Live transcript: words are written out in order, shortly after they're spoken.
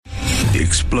The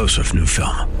explosive new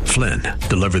film, Flynn,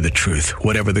 deliver the truth,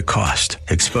 whatever the cost.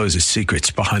 Exposes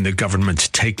secrets behind the government's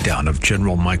takedown of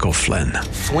General Michael Flynn.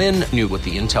 Flynn knew what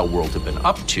the intel world had been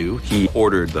up to. He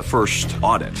ordered the first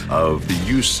audit of the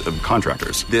use of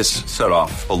contractors. This set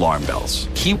off alarm bells.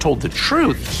 He told the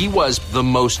truth. He was the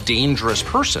most dangerous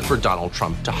person for Donald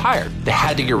Trump to hire. They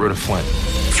had to get rid of Flynn.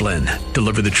 Flynn,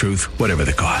 deliver the truth, whatever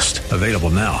the cost. Available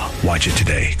now. Watch it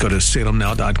today. Go to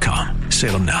salemnow.com.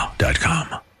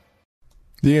 salemnow.com.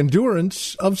 The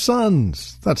Endurance of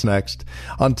Sons. That's next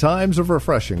on Times of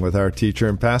Refreshing with our teacher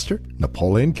and pastor,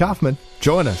 Napoleon Kaufman.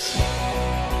 Join us.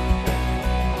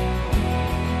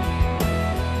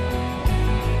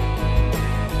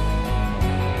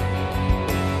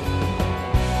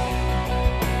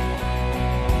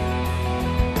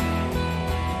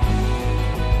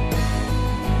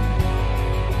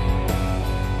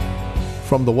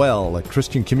 From the Well, a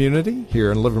Christian community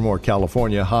here in Livermore,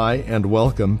 California. Hi, and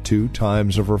welcome to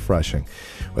Times of Refreshing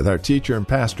with our teacher and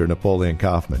pastor, Napoleon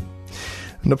Kaufman.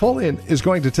 Napoleon is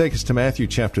going to take us to Matthew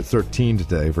chapter 13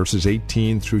 today, verses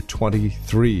 18 through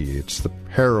 23. It's the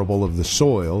parable of the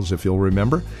soils, if you'll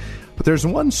remember. But there's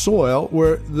one soil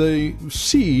where the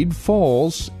seed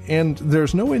falls and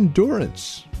there's no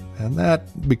endurance. And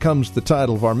that becomes the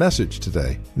title of our message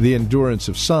today, The Endurance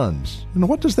of Sons. And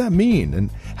what does that mean?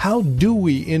 And how do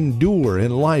we endure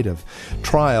in light of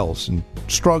trials and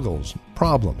struggles and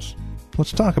problems?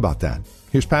 Let's talk about that.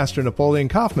 Here's Pastor Napoleon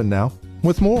Kaufman now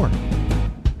with more.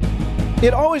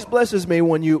 It always blesses me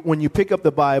when you pick up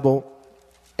the Bible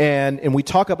and we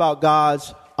talk about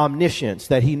God's omniscience,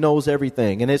 that he knows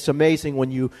everything. And it's amazing when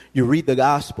you read the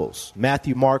Gospels,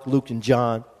 Matthew, Mark, Luke, and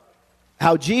John,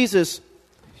 how Jesus...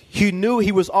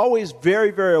 He was always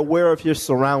very, very aware of his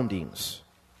surroundings.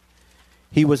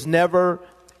 He was never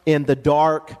in the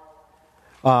dark.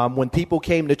 When people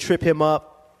came to trip him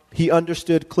up, he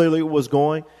understood clearly what was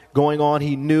going on.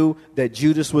 He knew that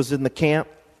Judas was in the camp.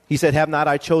 He said, "Have not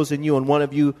I chosen you, and one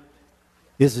of you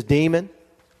is a demon?"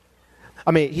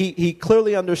 I mean, he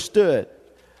clearly understood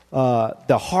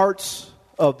the hearts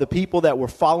of the people that were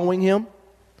following him.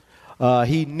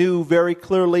 He knew very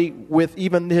clearly with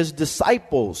even his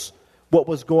disciples what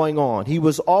was going on. He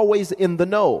was always in the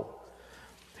know.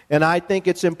 And I think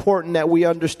it's important that we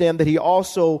understand that he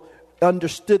also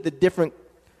understood the different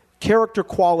character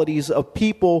qualities of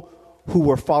people who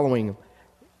were following him.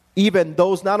 Even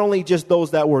those, not only just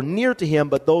those that were near to him,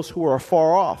 but those who are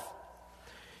far off.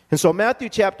 And so Matthew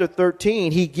chapter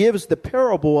 13, he gives the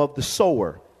parable of the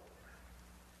sower.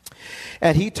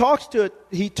 And he talks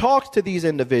to these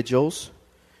individuals,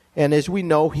 and as we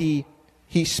know, he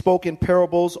spoke in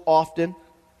parables often,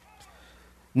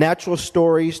 natural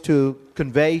stories to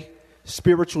convey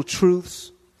spiritual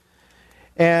truths.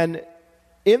 And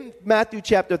in Matthew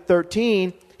chapter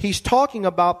 13, he's talking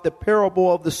about the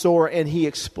parable of the sower, and he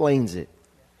explains it.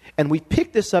 And we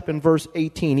pick this up in verse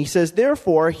 18. He says,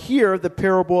 "Therefore, hear the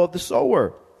parable of the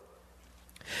sower.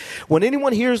 When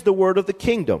anyone hears the word of the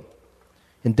kingdom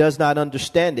and does not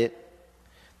understand it,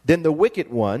 then the wicked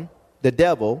one, the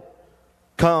devil,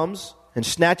 comes and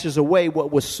snatches away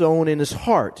what was sown in his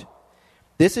heart.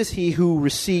 This is he who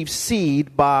receives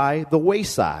seed by the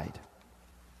wayside.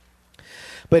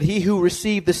 But he who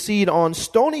received the seed on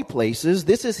stony places,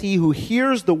 this is he who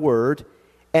hears the word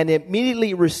and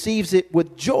immediately receives it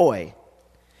with joy.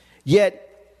 Yet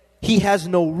he has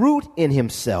no root in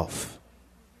himself,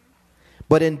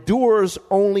 but endures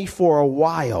only for a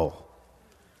while."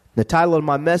 The title of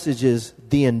my message is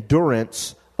The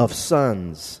Endurance of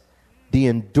Sons. The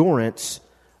Endurance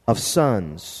of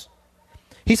Sons.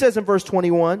 He says in verse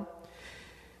 21,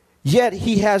 "Yet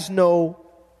he has no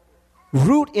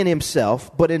root in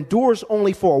himself, but endures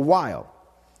only for a while.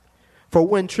 For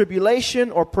when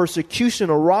tribulation or persecution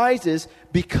arises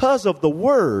because of the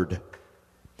word,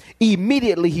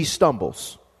 immediately he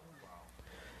stumbles.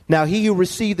 Now he who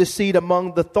received the seed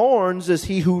among the thorns is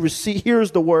he who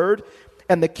hears the word,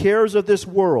 and the cares of this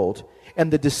world,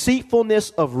 and the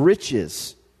deceitfulness of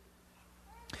riches."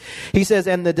 He says,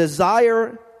 "And the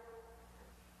desire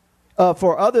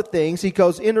for other things," he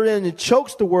goes, "enter in and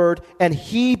chokes the word, and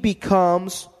he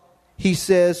becomes," he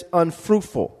says,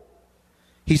 "unfruitful."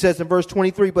 He says in verse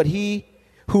 23, "But he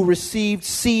who received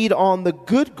seed on the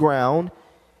good ground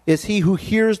is he who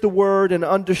hears the word and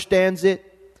understands it,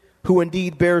 who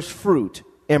indeed bears fruit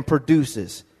and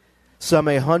produces, some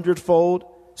 100-fold,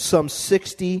 some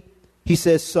 60, he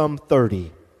says some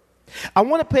 30. I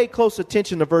want to pay close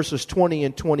attention to verses 20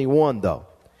 and 21, though.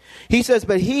 He says,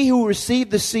 "But he who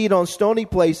received the seed on stony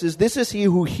places, this is he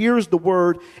who hears the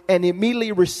word and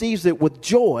immediately receives it with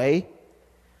joy.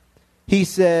 He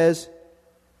says,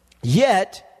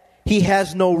 yet he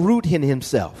has no root in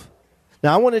himself.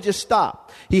 Now, I want to just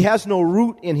stop. He has no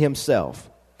root in himself.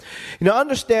 You know,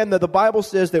 understand that the Bible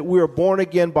says that we are born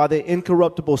again by the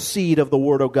incorruptible seed of the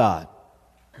Word of God.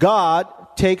 God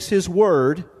takes His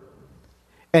Word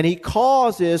and He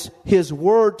causes His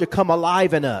Word to come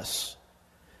alive in us.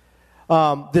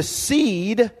 The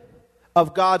seed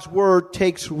of God's Word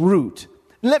takes root.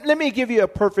 Let me give you a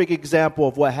perfect example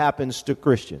of what happens to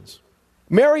Christians.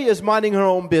 Mary is minding her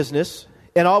own business,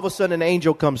 and all of a sudden an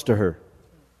angel comes to her.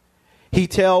 He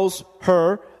tells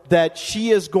her that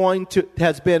she is going to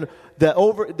that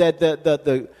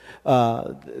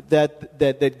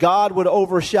God would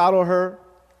overshadow her,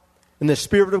 and the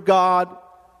Spirit of God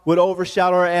would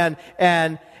overshadow her,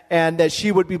 and that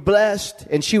she would be blessed,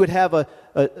 and she would have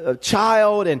a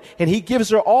child, and he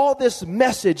gives her all this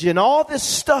message, and all this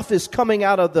stuff is coming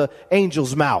out of the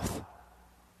angel's mouth.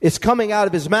 It's coming out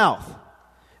of his mouth,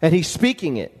 and he's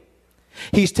speaking it.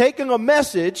 He's taking a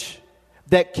message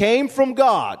that came from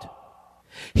God.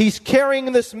 He's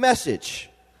carrying this message,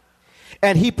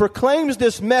 and he proclaims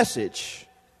this message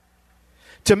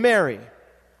to Mary.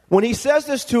 When he says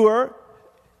this to her,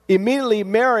 immediately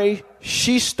Mary,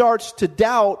 she starts to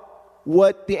doubt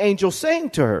what the angel's saying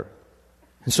to her.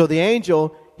 And so the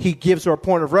angel, he gives her a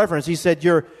point of reference. He said,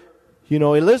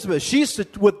 Elizabeth, she's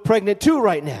pregnant too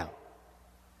right now.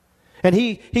 And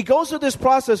he goes through this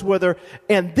process with her,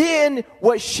 and then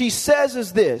what she says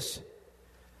is this.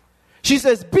 She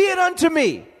says, "Be it unto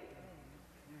me,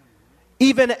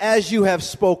 even as you have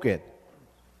spoken."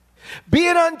 Be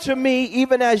it unto me,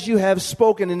 even as you have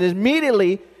spoken. And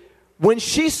immediately, when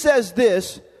she says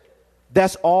this,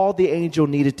 that's all the angel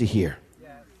needed to hear.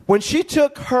 When she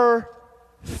took her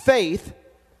faith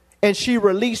and she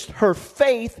released her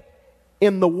faith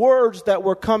in the words that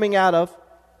were coming out of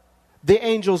the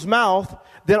angel's mouth,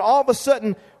 then all of a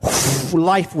sudden,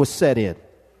 life was set in.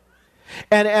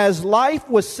 And as life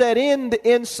was set in the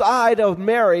inside of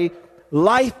Mary,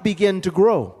 life began to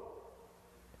grow.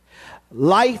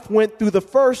 Life went through the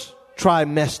first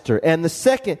trimester and the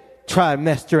second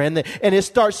trimester, and it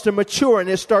starts to mature, and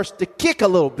it starts to kick a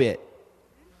little bit.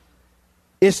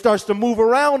 It starts to move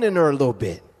around in her a little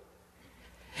bit.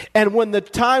 And when the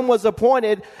time was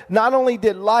appointed, not only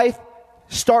did life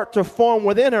start to form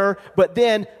within her, but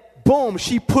then, boom,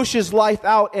 she pushes life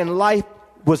out, and life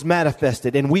was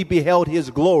manifested, and we beheld his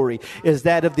glory as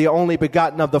that of the only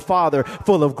begotten of the Father,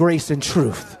 full of grace and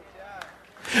truth.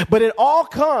 But it all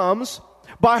comes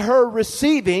by her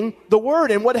receiving the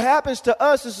word. And what happens to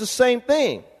us is the same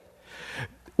thing.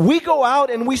 We go out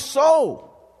and we sow.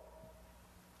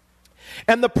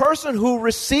 And the person who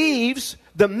receives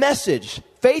the message,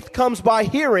 faith comes by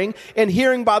hearing, and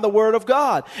hearing by the word of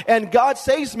God. And God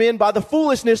saves men by the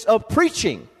foolishness of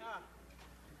preaching.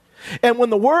 And when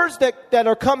the words that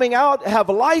are coming out have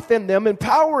life in them and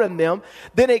power in them,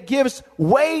 then it gives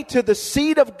way to the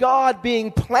seed of God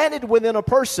being planted within a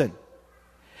person.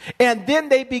 And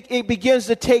then it begins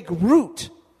to take root.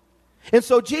 And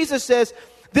so Jesus says,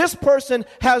 this person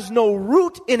has no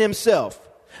root in himself.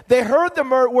 They heard the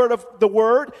word of the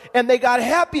word, and they got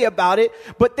happy about it,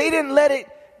 but they didn't let it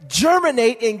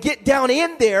germinate and get down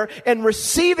in there and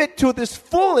receive it to this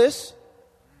fullness,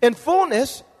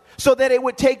 so that it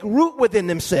would take root within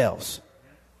themselves.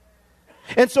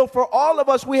 And so for all of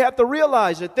us, we have to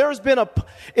realize that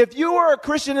if you are a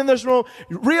Christian in this room,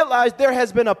 realize there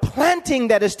has been a planting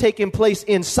that has taken place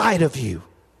inside of you.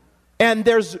 And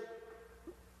there's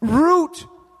root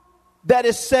that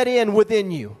is set in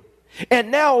within you. And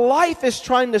now life is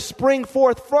trying to spring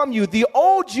forth from you. The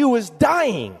old you is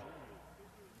dying,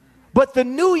 but the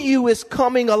new you is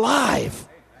coming alive.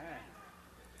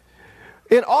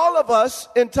 And all of us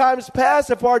in times past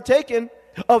have partaken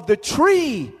of the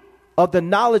tree of the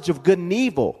knowledge of good and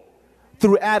evil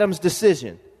through Adam's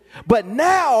decision. But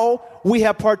now we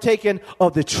have partaken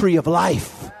of the tree of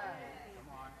life.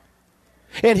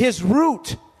 And his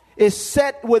root is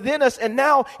set within us, and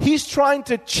now he's trying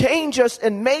to change us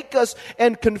and make us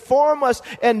and conform us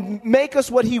and make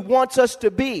us what he wants us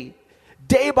to be.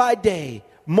 Day by day,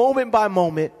 moment by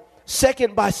moment,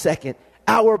 second by second,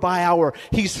 hour by hour,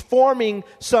 he's forming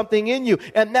something in you.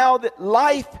 And now that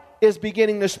life is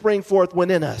beginning to spring forth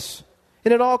within us.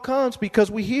 And it all comes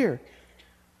because we hear.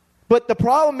 But the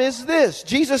problem is this.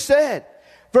 Jesus said,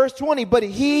 verse 20, but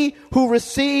he who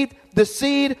received the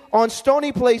seed on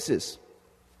stony places,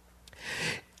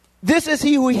 this is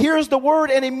he who hears the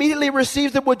word and immediately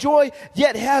receives it with joy,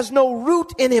 yet has no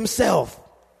root in himself.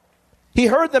 He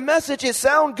heard the message, it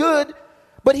sounded good,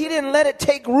 but he didn't let it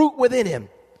take root within him.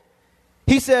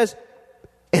 He says,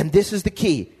 and this is the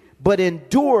key, but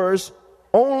endures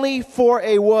only for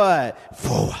a what?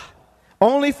 For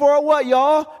Only for a what,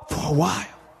 y'all? For a while.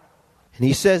 And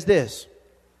he says this.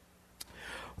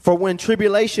 For when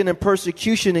tribulation and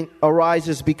persecution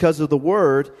arises because of the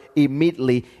word,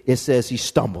 immediately it says he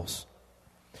stumbles.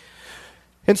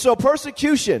 And so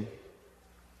persecution,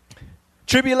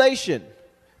 tribulation,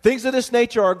 things of this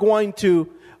nature are going to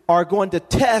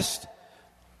test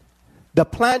the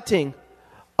planting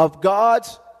of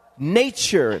God's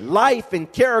nature, life,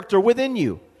 and character within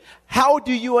you. How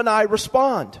do you and I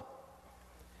respond?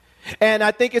 And I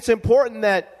think it's important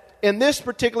that in this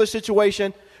particular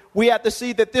situation, we have to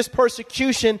see that this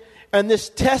persecution and this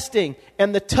testing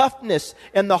and the toughness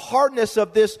and the hardness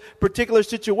of this particular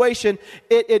situation,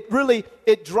 it really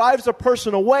drives a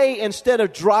person away instead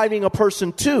of driving a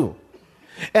person to.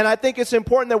 And I think it's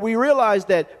important that we realize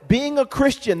that being a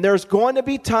Christian, there's going to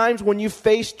be times when you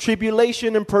face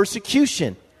tribulation and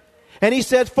persecution. And he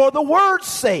said, for the word's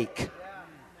sake,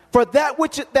 for that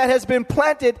has been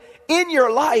planted in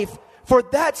your life, for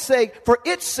its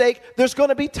sake, there's going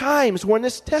to be times when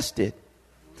it's tested.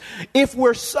 If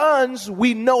we're sons,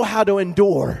 we know how to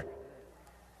endure.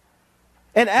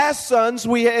 And as sons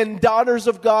and daughters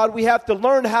of God, we have to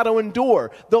learn how to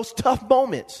endure those tough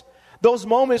moments. Those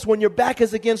moments when your back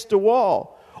is against the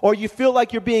wall, or you feel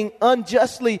like you're being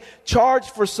unjustly charged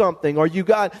for something, or you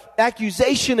got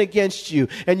accusation against you,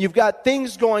 and you've got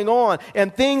things going on,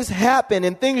 and things happen,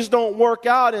 and things don't work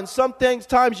out, and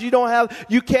sometimes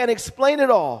you can't explain it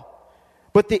all.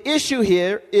 But the issue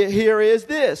here is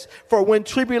this: for when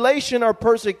tribulation or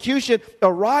persecution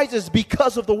arises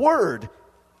because of the word,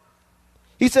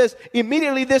 he says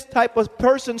immediately this type of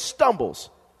person stumbles.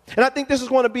 And I think this is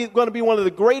going to be one of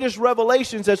the greatest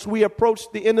revelations as we approach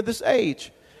the end of this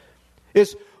age.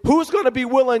 Is who's going to be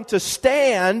willing to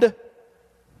stand,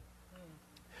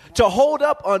 to hold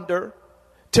up under,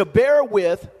 to bear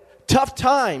with tough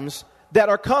times that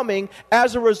are coming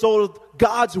as a result of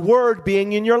God's word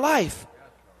being in your life.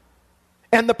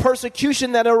 And the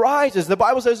persecution that arises. The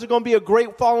Bible says there's going to be a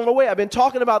great falling away. I've been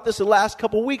talking about this the last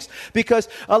couple of weeks because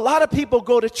a lot of people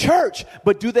go to church,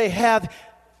 but do they have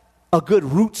a good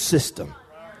root system?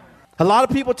 A lot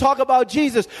of people talk about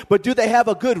Jesus, but do they have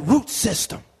a good root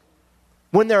system?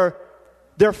 When their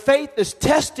faith is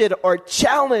tested or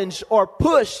challenged or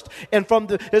pushed, and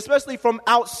especially from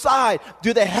outside,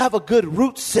 do they have a good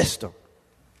root system?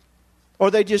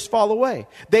 Or they just fall away?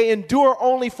 They endure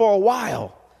only for a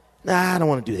while. Nah, I don't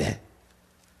want to do that.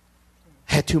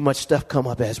 Had too much stuff come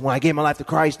up as when I gave my life to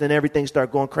Christ, and everything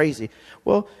started going crazy.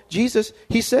 Well, Jesus,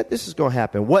 he said this is going to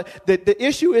happen. The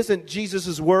issue isn't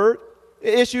Jesus' word.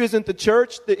 The issue isn't the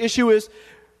church. The issue is,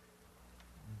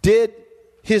 did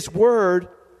his word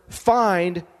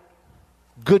find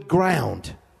good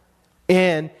ground?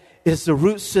 And is the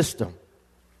root system,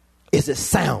 is it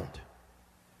sound?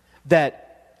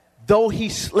 That though he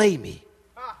slay me,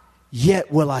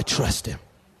 yet will I trust him.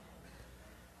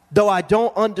 Though I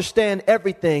don't understand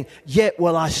everything, yet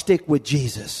will I stick with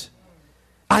Jesus.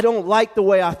 I don't like the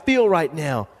way I feel right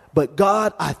now, but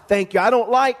God, I thank you. I don't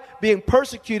like being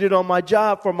persecuted on my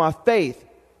job for my faith,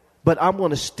 but I'm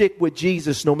going to stick with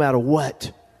Jesus no matter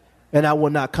what. And I will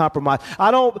not compromise.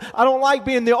 I don't like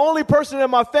being the only person in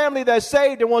my family that's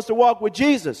saved and wants to walk with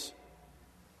Jesus,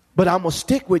 but I'm going to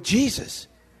stick with Jesus.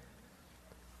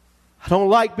 I don't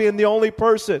like being the only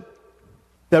person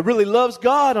that really loves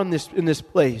God in this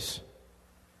place,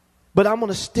 but I'm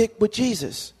going to stick with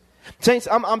Jesus. Saints,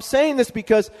 I'm saying this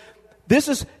because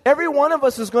every one of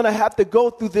us is going to have to go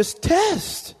through this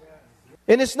test.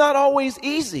 And it's not always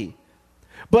easy.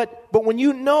 But when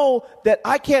you know that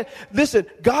I can't, listen,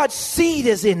 God's seed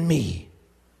is in me.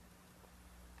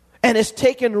 And it's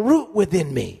taken root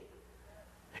within me.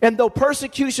 And though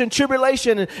persecution,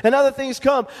 tribulation, and other things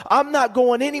come, I'm not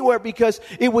going anywhere because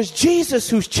it was Jesus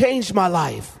who's changed my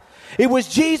life. It was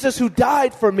Jesus who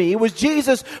died for me. It was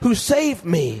Jesus who saved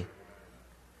me.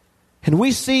 And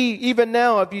we see even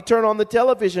now, if you turn on the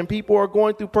television, people are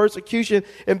going through persecution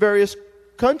in various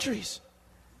countries.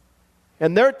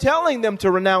 And they're telling them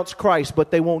to renounce Christ, but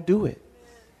they won't do it.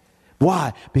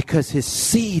 Why? Because his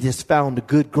seed has found a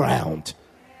good ground.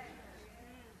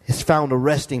 Has found a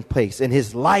resting place, and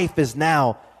his life is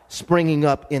now springing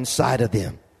up inside of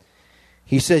them.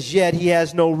 He says, yet he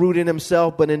has no root in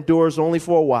himself, but endures only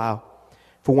for a while.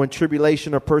 For when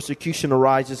tribulation or persecution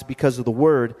arises because of the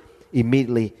word,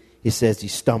 immediately it says he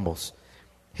stumbles.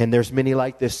 And there's many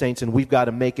like this, saints, and we've got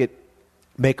to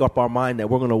make up our mind that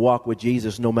we're going to walk with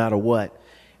Jesus no matter what.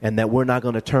 and that we're not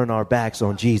going to turn our backs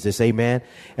on Jesus. Amen.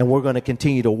 And we're going to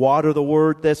continue to water the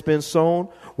word that's been sown.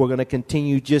 We're going to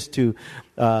continue just to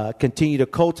continue to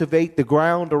cultivate the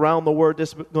ground around the word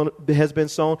that has been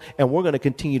sown. And we're going to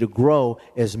continue to grow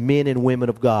as men and women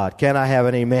of God. Can I have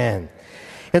an amen?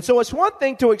 And so it's one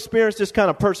thing to experience this kind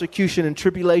of persecution and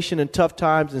tribulation and tough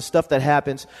times and stuff that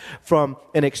happens from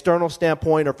an external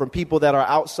standpoint or from people that are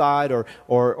outside or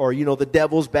the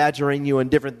devil's badgering you and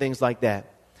different things like that.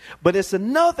 But it's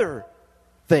another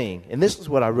thing, and this is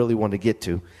what I really want to get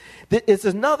to. It's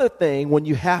another thing when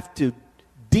you have to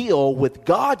deal with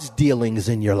God's dealings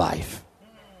in your life.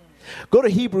 Go to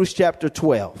Hebrews chapter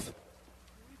 12.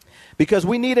 Because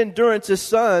we need endurance as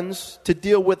sons to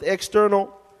deal with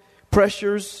external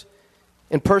pressures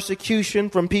and persecution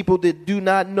from people that do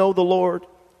not know the Lord.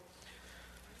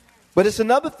 But it's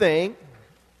another thing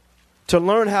to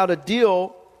learn how to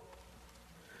deal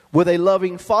with a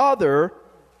loving Father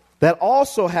that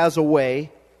also has a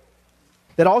way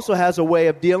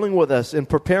of dealing with us and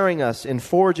preparing us and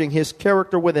forging His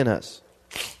character within us.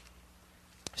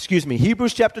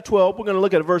 Hebrews chapter 12, we're going to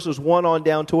look at verses 1 on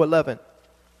down to 11.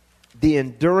 The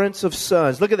endurance of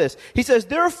sons. Look at this. He says,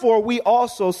 therefore we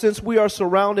also, since we are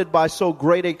surrounded by so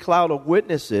great a cloud of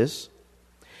witnesses,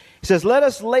 he says, let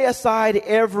us lay aside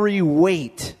every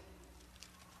weight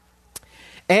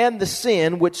and the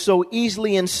sin which so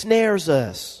easily ensnares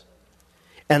us.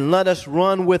 And let us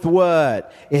run with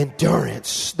what?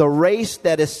 Endurance. The race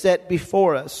that is set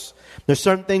before us. There's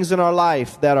certain things in our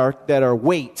life that are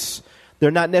weights.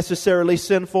 They're not necessarily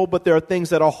sinful, but there are things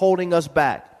that are holding us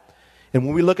back. And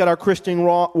when we look at our Christian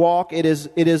walk, it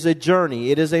is a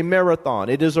journey. It is a marathon.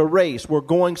 It is a race. We're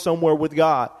going somewhere with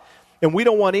God. And we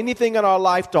don't want anything in our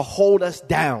life to hold us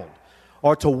down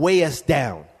or to weigh us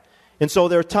down. And so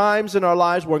there are times in our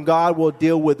lives when God will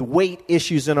deal with weight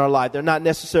issues in our life. They're not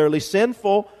necessarily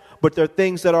sinful, but they're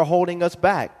things that are holding us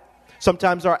back.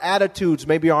 Sometimes our attitudes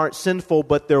maybe aren't sinful,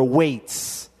 but they're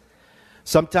weights.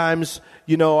 Sometimes,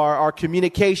 our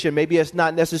communication, maybe it's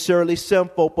not necessarily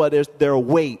sinful, but they're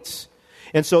weights.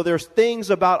 And so there's things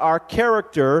about our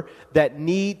character that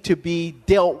need to be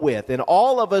dealt with. And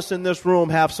all of us in this room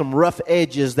have some rough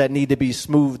edges that need to be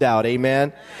smoothed out.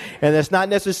 Amen. And it's not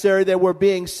necessary that we're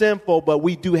being sinful, but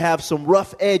we do have some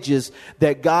rough edges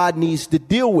that God needs to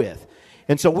deal with.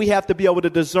 And so we have to be able to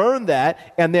discern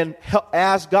that and then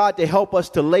ask God to help us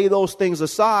to lay those things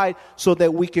aside so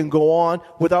that we can go on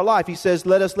with our life. He says,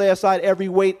 let us lay aside every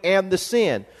weight and the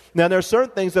sin. Now, there are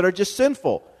certain things that are just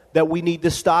sinful that we need to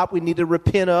stop, we need to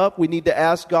repent of, we need to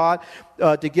ask God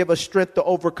to give us strength to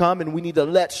overcome, and we need to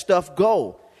let stuff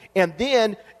go. And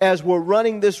then, as we're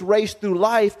running this race through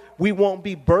life, we won't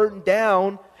be burdened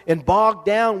down and bogged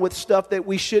down with stuff that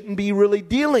we shouldn't be really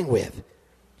dealing with.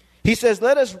 He says,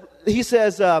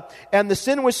 and the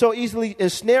sin which so easily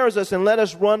ensnares us, and let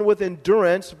us run with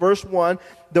endurance, verse 1,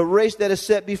 the race that is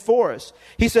set before us.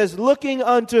 He says, looking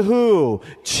unto who?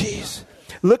 Jesus.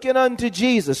 Looking unto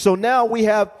Jesus. So now we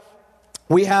have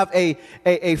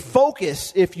a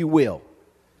focus, if you will.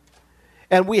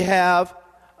 And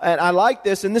I like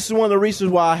this, and this is one of the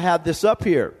reasons why I have this up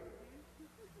here.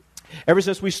 Ever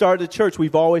since we started the church,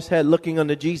 we've always had looking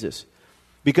unto Jesus.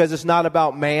 Because it's not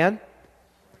about man.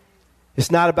 It's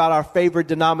not about our favorite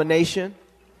denomination.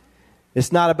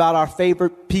 It's not about our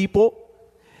favorite people.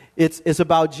 It's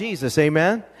about Jesus,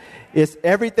 amen?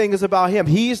 Everything is about Him.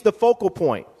 He's the focal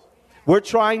point. We're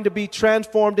trying to be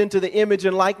transformed into the image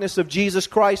and likeness of Jesus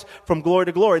Christ from glory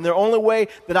to glory. And the only way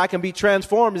that I can be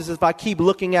transformed is if I keep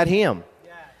looking at Him.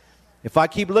 Yes. If I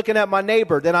keep looking at my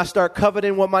neighbor, then I start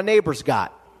coveting what my neighbor's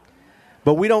got.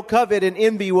 But we don't covet and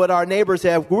envy what our neighbors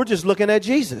have. We're just looking at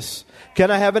Jesus. Can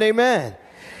I have an amen?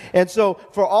 And so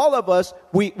for all of us,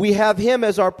 we have Him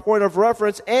as our point of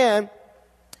reference, and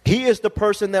He is the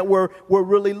person that we're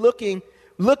really looking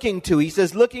to. He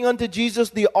says, looking unto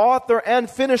Jesus, the author and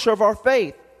finisher of our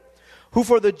faith, who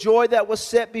for the joy that was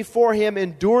set before Him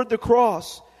endured the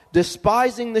cross,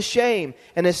 despising the shame,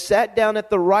 and has sat down at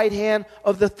the right hand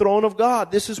of the throne of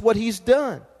God. This is what He's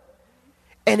done.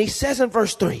 And He says in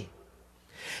verse 3,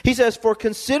 He says, for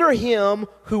consider Him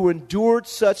who endured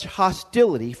such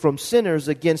hostility from sinners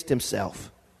against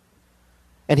Himself.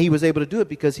 And He was able to do it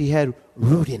because He had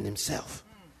root in Himself.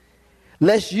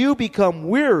 Lest you become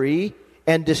weary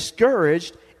and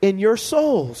discouraged in your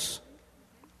souls.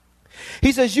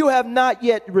 He says, you have not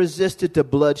yet resisted to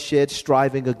bloodshed,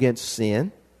 striving against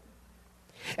sin.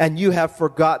 And you have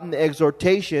forgotten the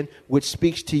exhortation which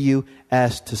speaks to you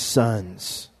as to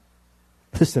sons.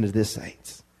 Listen to this,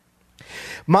 saints.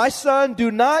 My son, do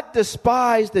not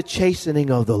despise the chastening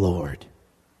of the Lord,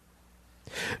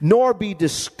 nor be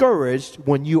discouraged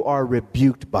when you are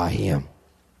rebuked by Him.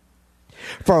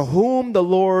 For whom the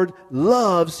Lord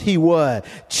loves, he what?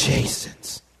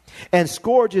 Chastens. And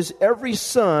scourges every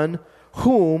son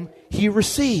whom he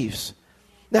receives.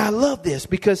 Now I love this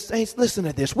because, saints, listen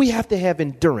to this. We have to have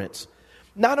endurance.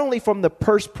 Not only from the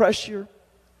pressure,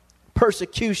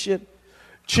 persecution,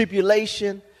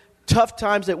 tribulation, tough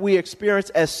times that we experience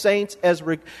as saints as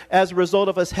a result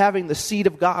of us having the seed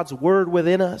of God's word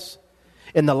within us,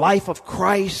 in the life of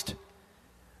Christ,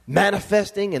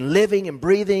 manifesting and living and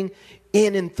breathing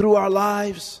in and through our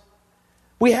lives.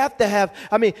 We have to have,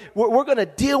 we're going to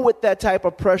deal with that type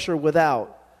of pressure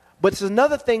without. But it's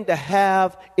another thing to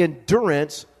have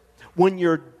endurance when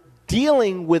you're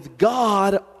dealing with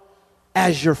God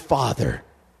as your Father.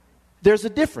 There's a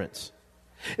difference.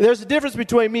 There's a difference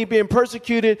between me being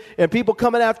persecuted and people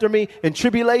coming after me and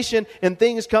tribulation and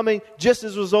things coming just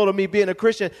as a result of me being a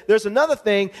Christian. There's another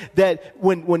thing that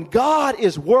when God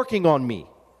is working on me,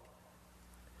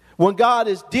 when God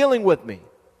is dealing with me,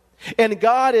 and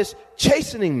God is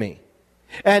chastening me,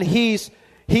 and He's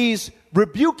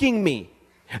rebuking me.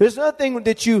 There's another thing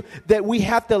that we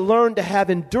have to learn to have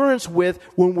endurance with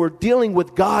when we're dealing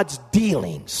with God's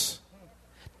dealings.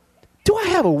 Do I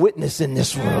have a witness in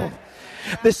this room?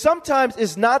 That sometimes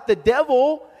it's not the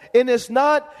devil and it's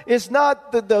not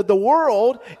the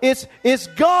world, it's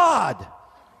God.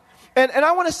 And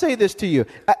I want to say this to you.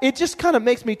 It just kind of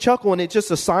makes me chuckle, and it's just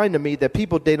a sign to me that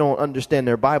they don't understand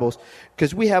their Bibles,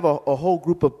 because we have a whole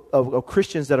group of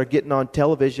Christians that are getting on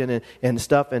television and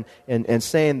stuff and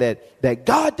saying that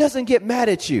God doesn't get mad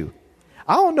at you.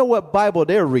 I don't know what Bible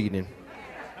they're reading.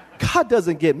 God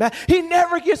doesn't get mad. He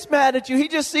never gets mad at you. He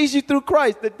just sees you through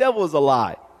Christ. The devil is a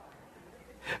lie.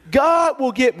 God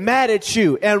will get mad at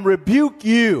you and rebuke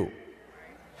you.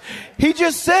 He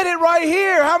just said it right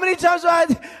here. How many times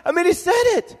he said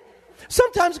it.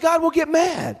 Sometimes God will get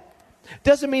mad.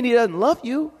 Doesn't mean he doesn't love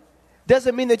you.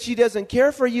 Doesn't mean that he doesn't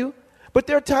care for you. But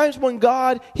there are times when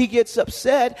he gets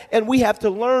upset, and we have to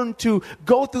learn to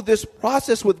go through this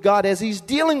process with God as he's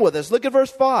dealing with us. Look at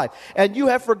verse 5. And you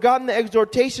have forgotten the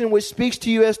exhortation which speaks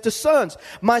to you as to sons.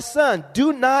 My son,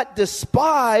 do not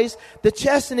despise the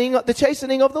chastening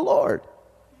of the Lord.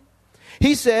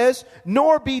 He says,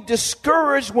 nor be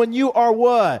discouraged when you are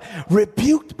what?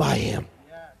 Rebuked by him.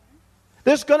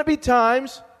 There's going to be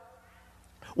times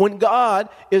when God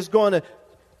is going to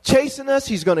chasten us.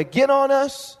 He's going to get on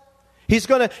us.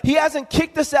 He hasn't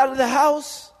kicked us out of the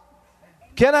house.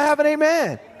 Can I have an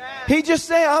amen? He just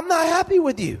saying, I'm not happy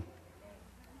with you.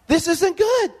 This isn't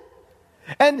good.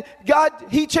 And God,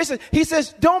 he chastens. He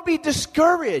says, don't be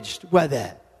discouraged by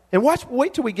that. And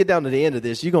wait till we get down to the end of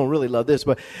this. You're going to really love this.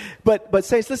 But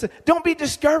saints, listen, don't be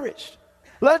discouraged.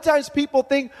 A lot of times people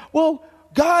think, well,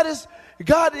 God,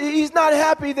 he's not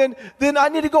happy, then I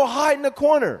need to go hide in the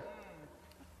corner.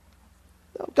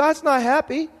 No, God's not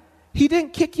happy. He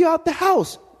didn't kick you out the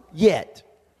house yet.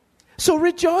 So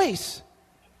rejoice.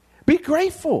 Be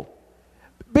grateful.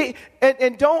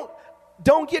 And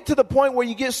don't get to the point where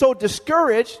you get so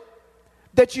discouraged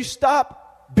that you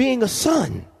stop being a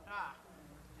son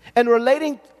and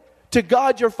relating to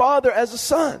God your Father as a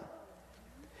son.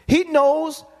 He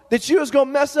knows that you was going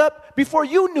to mess up before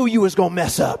you knew you was going to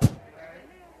mess up.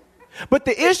 But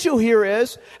the issue here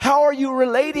is, how are you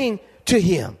relating to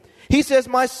him? He says,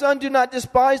 my son, do not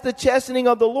despise the chastening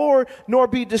of the Lord, nor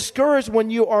be discouraged when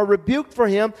you are rebuked for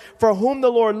him. For whom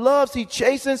the Lord loves, he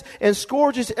chastens and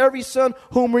scourges every son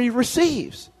whom he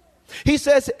receives. He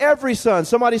says every son.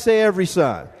 Somebody say every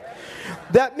son.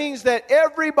 That means that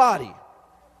everybody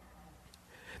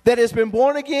that has been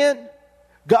born again,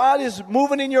 God is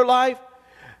moving in your life,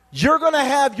 you're going to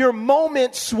have your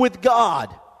moments with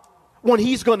God when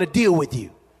he's going to deal with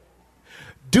you.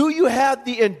 Do you have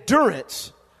the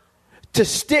endurance to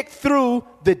stick through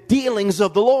the dealings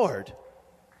of the Lord?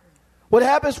 What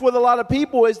happens with a lot of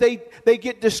people is they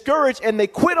get discouraged and they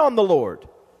quit on the Lord,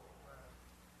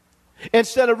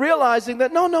 instead of realizing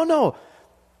that no.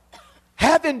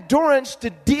 Have endurance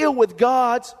to deal with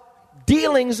God's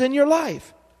dealings in your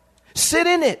life. Sit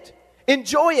in it.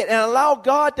 Enjoy it and allow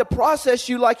God to process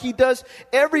you like he does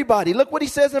everybody. Look what he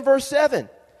says in verse 7.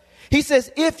 He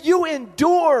says, if you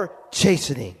endure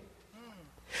chastening,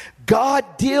 God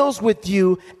deals with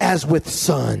you as with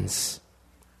sons.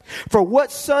 For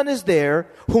what son is there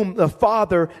whom the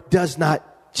Father does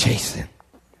not chasten?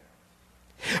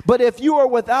 But if you are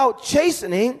without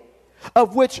chastening,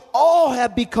 of which all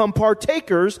have become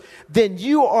partakers, then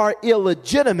you are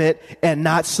illegitimate and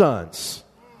not sons.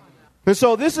 And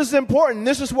so this is important.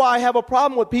 This is why I have a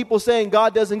problem with people saying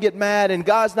God doesn't get mad and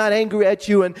God's not angry at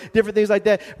you and different things like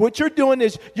that. What you're doing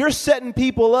is you're setting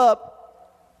people up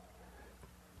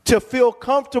to feel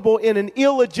comfortable in an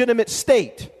illegitimate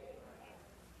state.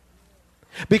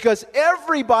 Because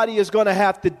everybody is going to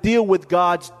have to deal with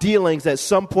God's dealings at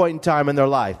some point in time in their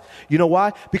life. You know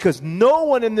why? Because no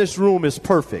one in this room is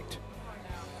perfect.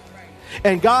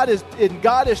 And God is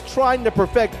trying to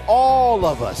perfect all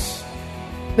of us.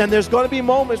 And there's going to be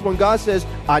moments when God says,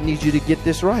 I need you to get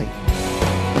this right.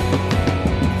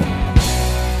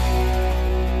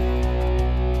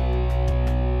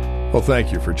 Well,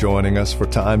 thank you for joining us for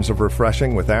Times of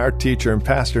Refreshing with our teacher and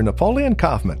pastor, Napoleon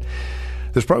Kaufman.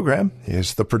 This program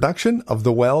is the production of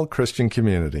the Well Christian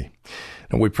Community.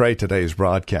 And we pray today's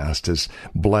broadcast has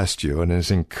blessed you and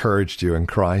has encouraged you in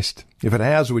Christ. If it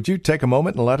has, would you take a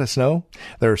moment and let us know?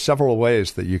 There are several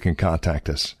ways that you can contact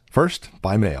us. First,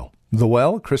 by mail. The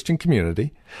Well Christian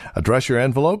Community. Address your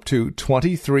envelope to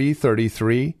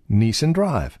 2333 Neeson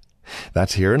Drive.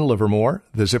 That's here in Livermore.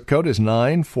 The zip code is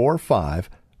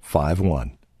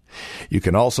 94551. You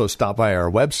can also stop by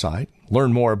our website,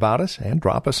 learn more about us, and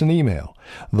drop us an email.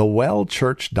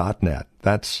 thewellchurch.net.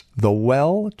 That's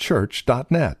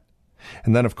thewellchurch.net.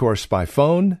 And then, of course, by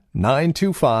phone,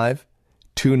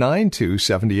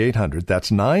 925-292-7800.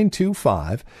 That's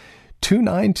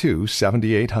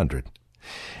 925-292-7800.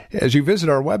 As you visit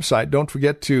our website, don't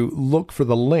forget to look for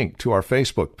the link to our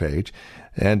Facebook page.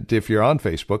 And if you're on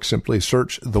Facebook, simply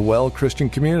search The Well Christian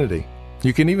Community.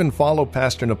 You can even follow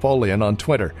Pastor Napoleon on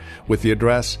Twitter with the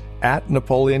address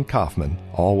 @Napoleon Kaufman,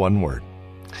 all one word.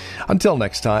 Until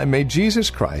next time, may Jesus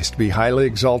Christ be highly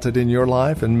exalted in your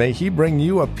life, and may He bring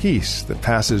you a peace that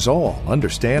passes all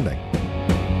understanding.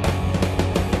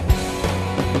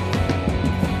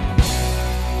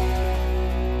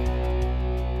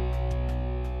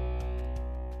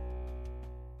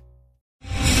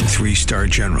 Three-star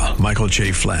General Michael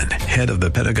J. Flynn, head of the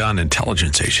Pentagon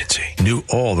Intelligence Agency, knew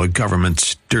all the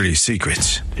government's dirty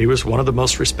secrets. He was one of the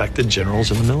most respected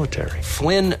generals in the military.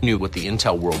 Flynn knew what the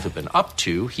intel world had been up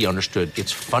to. He understood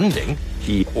its funding.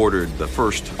 He ordered the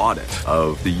first audit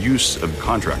of the use of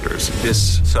contractors.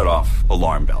 This set off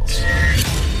alarm bells.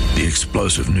 The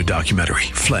explosive new documentary,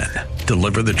 Flynn,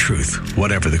 Deliver the Truth,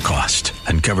 Whatever the Cost,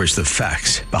 uncovers the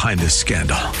facts behind this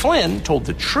scandal. Flynn told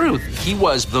the truth. He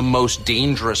was the most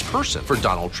dangerous person for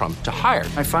Donald Trump to hire.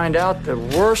 I find out the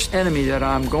worst enemy that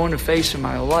I'm going to face in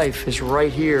my life is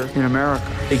right here in America.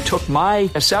 They took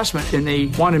my assessment and they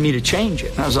wanted me to change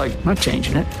it. And I was like, I'm not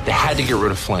changing it. They had to get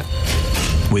rid of Flynn.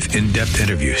 With in-depth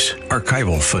interviews,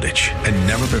 archival footage, and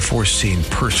never-before-seen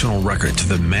personal records of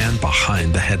the man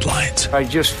behind the headlines. I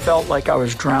just felt like I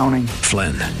was drowning.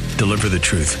 Flynn, Deliver the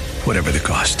Truth, Whatever the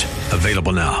Cost.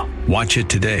 Available now. Watch it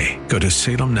today. Go to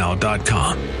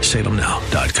salemnow.com.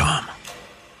 salemnow.com.